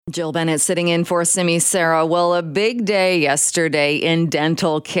Jill Bennett sitting in for Simi Sarah. Well, a big day yesterday in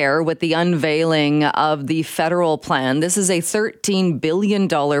dental care with the unveiling of the federal plan. This is a $13 billion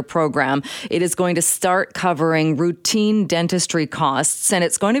program. It is going to start covering routine dentistry costs, and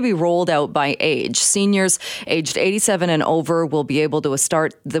it's going to be rolled out by age. Seniors aged 87 and over will be able to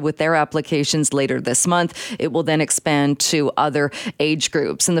start with their applications later this month. It will then expand to other age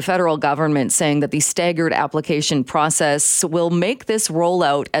groups. And the federal government saying that the staggered application process will make this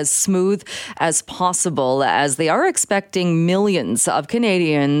rollout as smooth as possible, as they are expecting millions of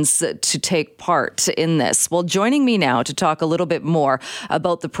Canadians to take part in this. Well, joining me now to talk a little bit more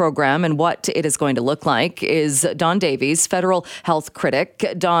about the program and what it is going to look like is Don Davies, federal health critic.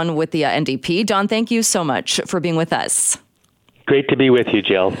 Don with the NDP. Don, thank you so much for being with us. Great to be with you,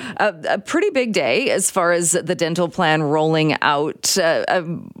 Jill. A pretty big day as far as the dental plan rolling out.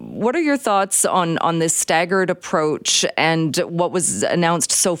 What are your thoughts on this staggered approach and what was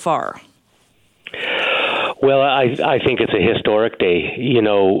announced so far? Well, I think it's a historic day. You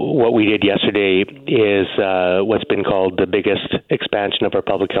know, what we did yesterday is what's been called the biggest expansion of our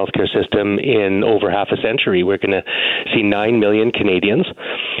public healthcare system in over half a century. We're going to see 9 million Canadians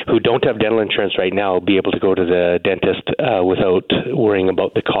who don't have dental insurance right now be able to go to the dentist without worrying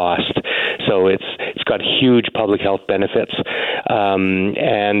about the cost. So it's got huge public health benefits.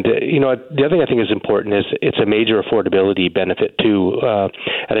 And, you know, the other thing I think is important is it's a major affordability benefit, too,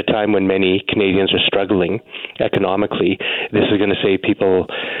 at a time when many Canadians are struggling economically. This is going to save people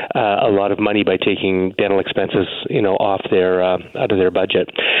a lot of money by taking dental expenses, you know, off their out of their budget.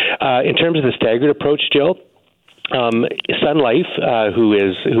 In terms of the staggered approach, Jill, Sun Life,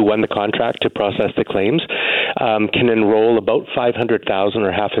 who won the contract to process the claims, can enroll about 500,000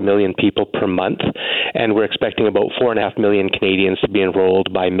 or 500,000 people per month, and we're expecting about 4.5 million Canadians to be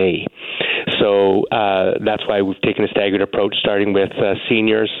enrolled by May. So that's why we've taken a staggered approach, starting with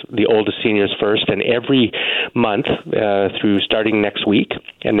seniors, the oldest seniors first, and every month through starting next week,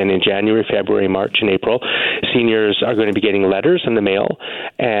 and then in January, February, March, and April, seniors are going to be getting letters in the mail,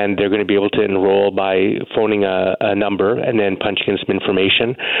 and they're going to be able to enroll by phoning a number and then punching in some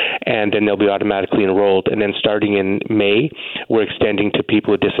information, and then they'll be automatically enrolled. And then starting in May, we're extending to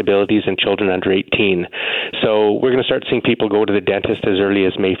people with disabilities and children under 18. So we're going to start seeing people go to the dentist as early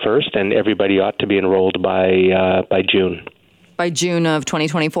as May 1st, and everybody ought to be enrolled by June. By June of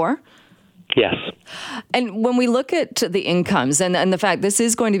 2024? Yes. And when we look at the incomes and the fact this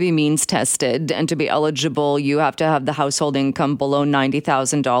is going to be means tested, and to be eligible, you have to have the household income below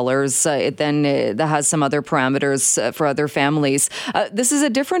 $90,000. That has some other parameters for other families. This is a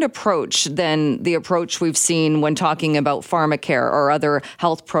different approach than the approach we've seen when talking about pharmacare or other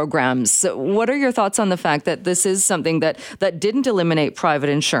health programs. What are your thoughts on the fact that this is something that didn't eliminate private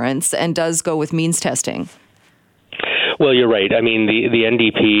insurance and does go with means testing? Well, you're right. I mean, the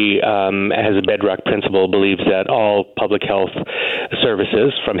NDP, as a bedrock principle, believes that all public health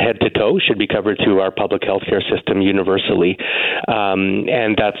services from head to toe should be covered through our public health care system universally.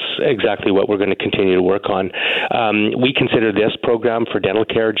 And that's exactly what we're going to continue to work on. We consider this program for dental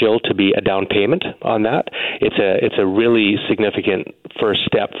care, Jill, to be a down payment on that. It's a really significant first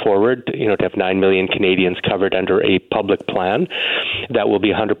step forward, you know, to have 9 million Canadians covered under a public plan that will be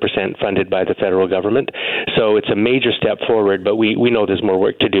 100% funded by the federal government. So it's a major step forward, but we know there's more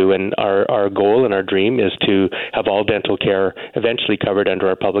work to do, and our goal and our dream is to have all dental care eventually covered under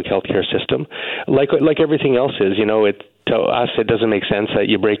our public health care system. Like everything else is, you know, to us, it doesn't make sense that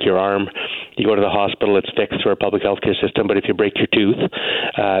you break your arm, you go to the hospital, it's fixed through our public health care system, but if you break your tooth,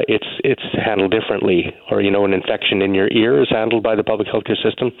 it's handled differently. Or, you know, an infection in your ear is handled by the public health care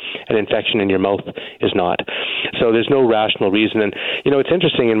system, an infection in your mouth is not. So there's no rational reason. And, you know, it's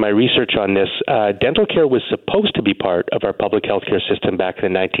interesting, in my research on this, dental care was supposed to be part of our public health care system back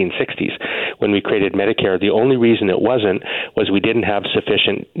in the 1960s when we created Medicare. The only reason it wasn't was we didn't have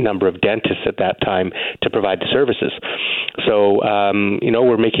sufficient number of dentists at that time to provide the services. So, you know,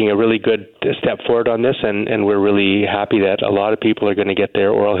 we're making a really good step forward on this, and we're really happy that a lot of people are going to get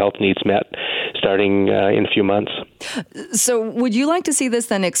their oral health needs met starting in a few months. So would you like to see this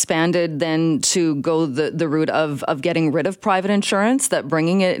then expanded then to go the route of getting rid of private insurance, that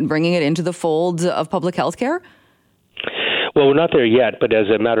bringing it into the fold of public health care? Well, we're not there yet, but as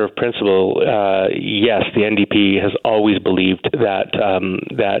a matter of principle, yes, the NDP has always believed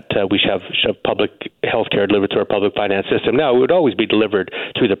that we should have public health care delivered through our public finance system. Now, it would always be delivered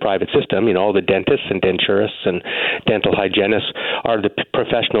through the private system. You know, all the dentists and denturists and dental hygienists are the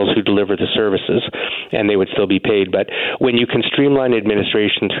professionals who deliver the services, and they would still be paid. But when you can streamline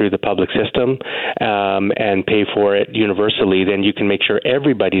administration through the public system and pay for it universally, then you can make sure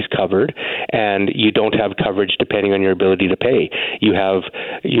everybody's covered, and you don't have coverage depending on your ability to pay. You have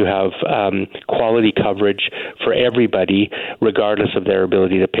quality coverage for everybody, regardless of their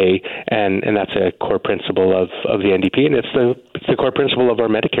ability to pay, and that's a core principle of the NDP, and it's the core principle of our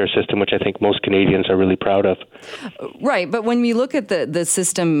Medicare system, which I think most Canadians are really proud of. Right, but when we look at the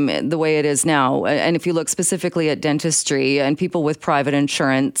system the way it is now, and if you look specifically at dentistry, and people with private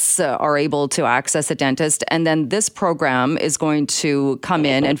insurance are able to access a dentist, and then this program is going to come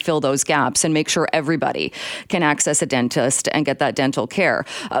in and fill those gaps and make sure everybody can access a dentist and get that dental care.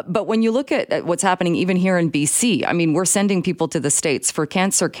 But when you look at what's happening even here in BC, I mean, we're sending people to the States for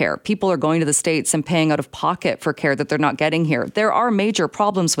cancer care. People are going to the States and paying out of pocket for care that they're not getting here. There are major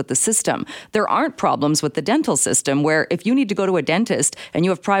problems with the system. There aren't problems with the dental system, where if you need to go to a dentist and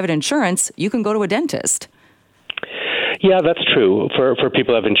you have private insurance, you can go to a dentist. Yeah, that's true for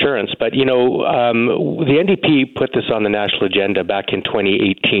people who have insurance. But, the NDP put this on the national agenda back in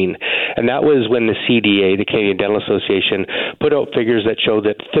 2018. And that was when the CDA, the Canadian Dental Association, put out figures that showed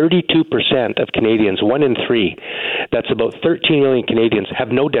that 32% of Canadians, 1 in 3, that's about 13 million Canadians, have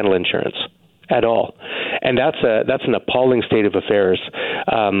no dental insurance at all. And that's an appalling state of affairs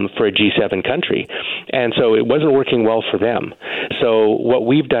for a G7 country. And so it wasn't working well for them. So what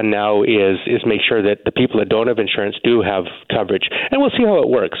we've done now is make sure that the people that don't have insurance do have coverage. And we'll see how it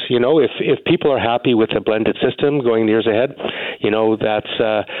works. If people are happy with a blended system going years ahead,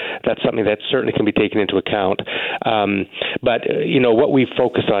 that's something that certainly can be taken into account. But what we've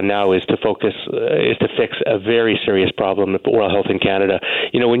focused on now is to fix a very serious problem of oral health in Canada.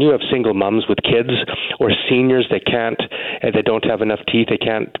 When you have single moms with kids or seniors that don't have enough teeth, they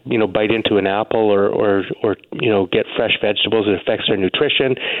can't bite into an apple or get fresh vegetables. It affects their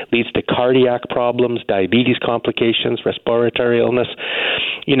nutrition, leads to cardiac problems, diabetes complications, respiratory illness.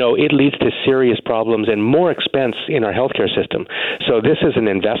 It leads to serious problems and more expense in our healthcare system. So this is an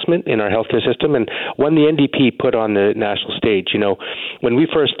investment in our healthcare system, and one the NDP put on the national stage. When we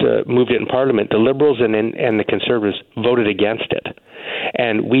first moved it in Parliament, the Liberals and the Conservatives voted against it.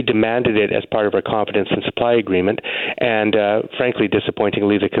 And we demanded it as part of our confidence and supply agreement. And frankly,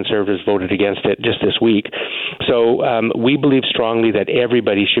 disappointingly, the Conservatives voted against it just this week. So we believe strongly that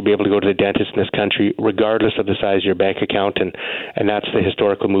everybody should be able to go to the dentist in this country, regardless of the size of your bank account. And that's the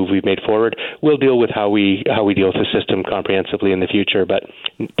historical move we've made forward. We'll deal with how we deal with the system comprehensively in the future. But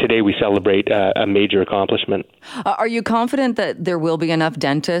today we celebrate a major accomplishment. Are you confident that there will be enough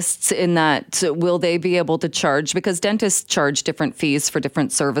dentists in that? Will they be able to charge? Because dentists charge different fees for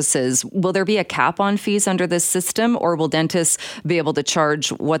different services. Will there be a cap on fees under this system, or will dentists be able to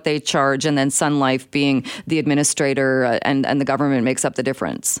charge what they charge, and then Sun Life, being the administrator and the government, makes up the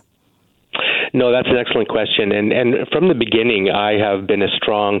difference? No, that's an excellent question. And from the beginning, I have been a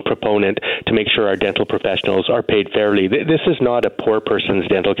strong proponent to make sure our dental professionals are paid fairly. This is not a poor person's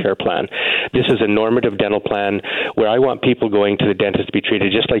dental care plan. This is a normative dental plan where I want people going to the dentist to be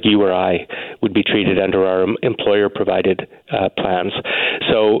treated just like you or I would be treated under our employer-provided plans.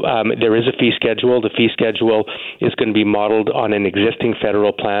 So there is a fee schedule. The fee schedule is going to be modeled on an existing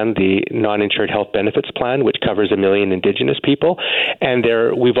federal plan, the Non-Insured Health Benefits Plan, which covers 1 million Indigenous people. And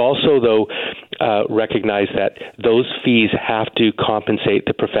we've also, though, recognize that those fees have to compensate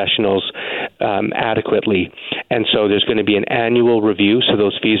the professionals adequately. And so there's going to be an annual review, so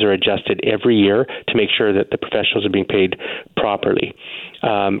those fees are adjusted every year to make sure that the professionals are being paid properly.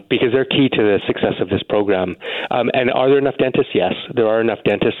 Because they're key to the success of this program. And are there enough dentists? Yes, there are enough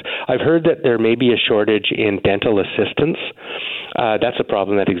dentists. I've heard that there may be a shortage in dental assistants. That's a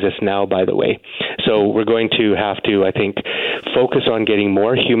problem that exists now, by the way. So we're going to have to, I think, focus on getting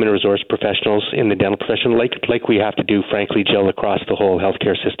more human resource professionals in the dental profession, like we have to do, frankly, Jill, across the whole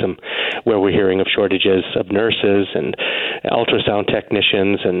healthcare system, where we're hearing of shortages of nurses and ultrasound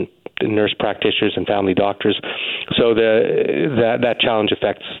technicians and nurse practitioners and family doctors. So that challenge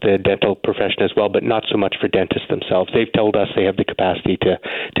affects the dental profession as well, but not so much for dentists themselves. They've told us they have the capacity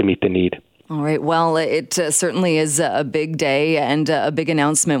to meet the need. All right. Well, it certainly is a big day and a big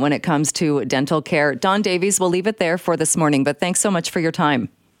announcement when it comes to dental care. Don Davies, we'll leave it there for this morning, but thanks so much for your time.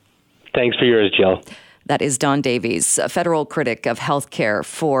 Thanks for yours, Jill. That is Don Davies, a federal critic of healthcare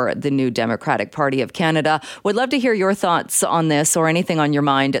for the New Democratic Party of Canada. Would love to hear your thoughts on this or anything on your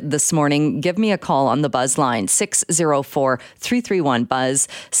mind this morning. Give me a call on the Buzz line, 604-331-BUZZ,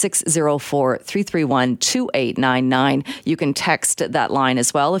 604-331-2899. You can text that line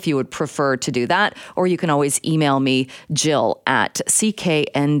as well if you would prefer to do that, or you can always email me,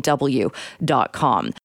 Jill@cknw.com.